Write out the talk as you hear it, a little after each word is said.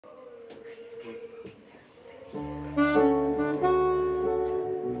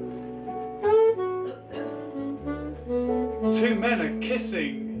men are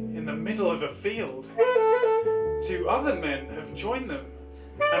kissing in the middle of a field. Two other men have joined them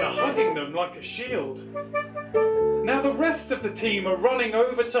and are hugging them like a shield. Now the rest of the team are running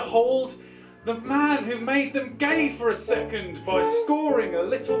over to hold the man who made them gay for a second by scoring a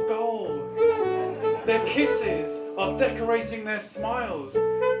little goal. Their kisses are decorating their smiles.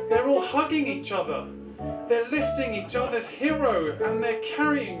 They're all hugging each other. They're lifting each other's hero and they're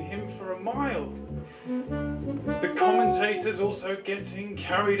carrying him for a mile. The commentator's also getting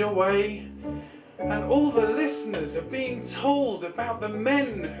carried away, and all the listeners are being told about the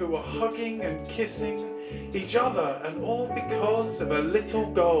men who are hugging and kissing each other, and all because of a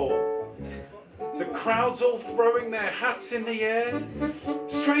little goal. The crowd's all throwing their hats in the air.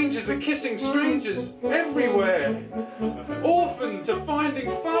 Strangers are kissing strangers everywhere. Orphans are finding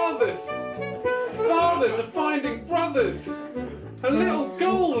fathers. Fathers are finding brothers. A little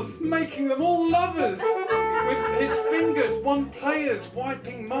goal's making them all lovers. With his fingers, one player's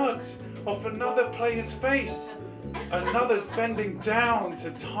wiping mud off another player's face. Another's bending down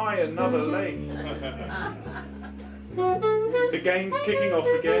to tie another lace. The game's kicking off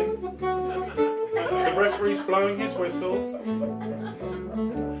again. The referee's blowing his whistle.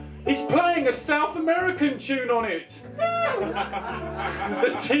 He's playing a South American tune on it.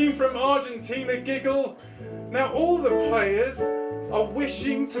 The team from Argentina giggle. Now all the players are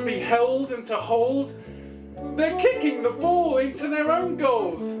wishing to be held and to hold. They're kicking the ball into their own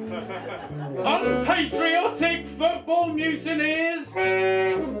goals. Unpatriotic football mutineers.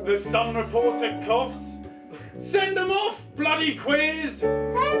 The Sun reporter coughs. Send them off, bloody queers!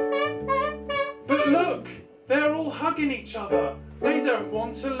 But look, they're all hugging each other. They don't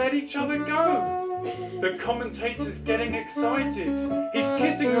want to let each other go. The commentator's getting excited. He's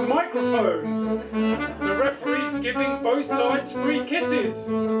kissing the microphone. The referee's giving both sides free kisses.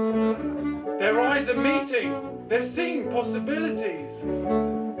 Their eyes are meeting. They're seeing possibilities.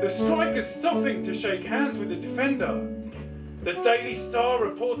 The striker's stopping to shake hands with the defender. The Daily Star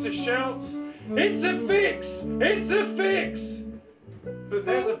reporter shouts, "It's a fix! It's a fix!" But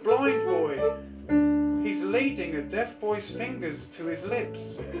there's a blind boy. He's leading a deaf boy's fingers to his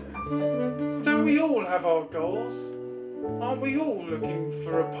lips. Don't we all have our goals? Aren't we all looking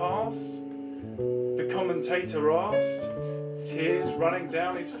for a pass? The commentator asked, tears running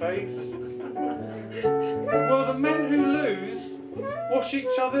down his face. Will the men who lose wash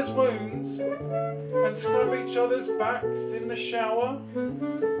each other's wounds and scrub each other's backs in the shower?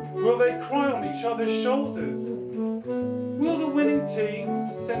 Will they cry on each other's shoulders? Will the winning team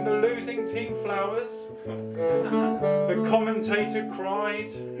send the losing team flowers? The commentator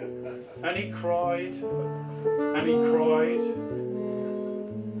cried, and he cried, and he cried,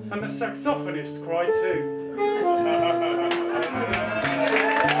 and the saxophonist cried too.